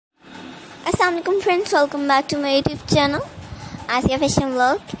Assalamualaikum friends, welcome back to my YouTube channel, Asia Fashion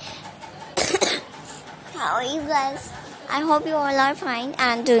Vlog. How are you guys? I hope you all are fine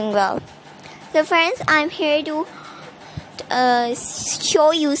and doing well. So friends, I'm here to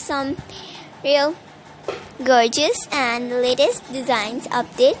show you some real gorgeous and latest designs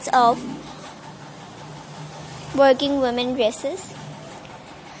updates of working women dresses.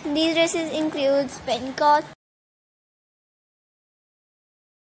 These dresses include petticoat,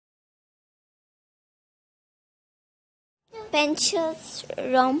 penchants,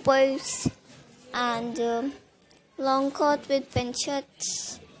 rompers, and long coat with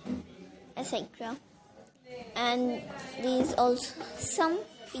penchants, etc. And these also some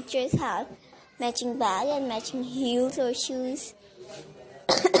features have matching bag and matching heels or shoes.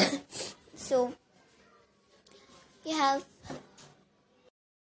 So you have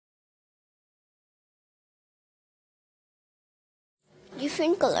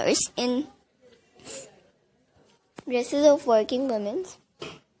different colors in dresses of working women.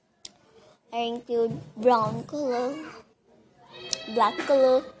 I include brown color, black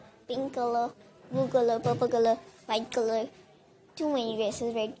color, pink color, blue color, purple color, white color, too many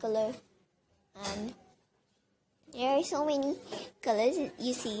dresses, red color, and there are so many colors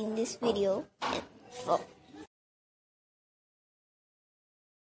you see in this video.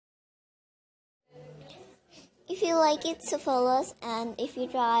 If you like it, so follow us, and if you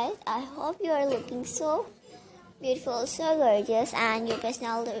try it, I hope you are looking so beautiful, so gorgeous, and your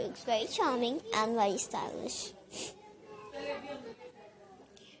personality looks very charming and very stylish.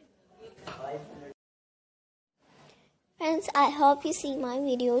 Friends, I hope you see my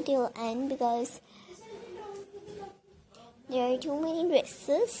video till end because there are too many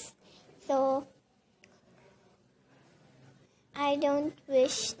dresses, so I don't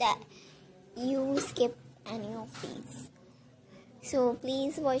wish that you skip any of these. So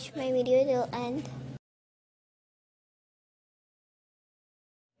please watch my video till end.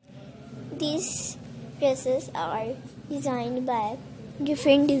 These dresses are designed by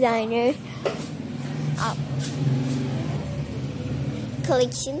different designer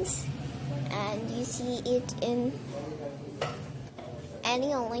collections, and you see it in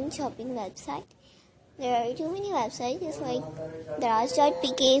any online shopping website. There are too many websites, just like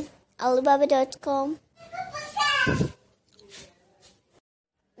Daraj.pk, Alibaba.com,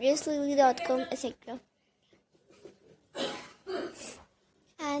 Dresslily.com, etc.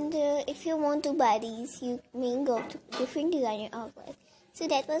 And if you want to buy these, you may go to different designer outlets. So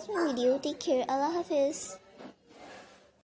that was my video. Take care. Allah Hafiz.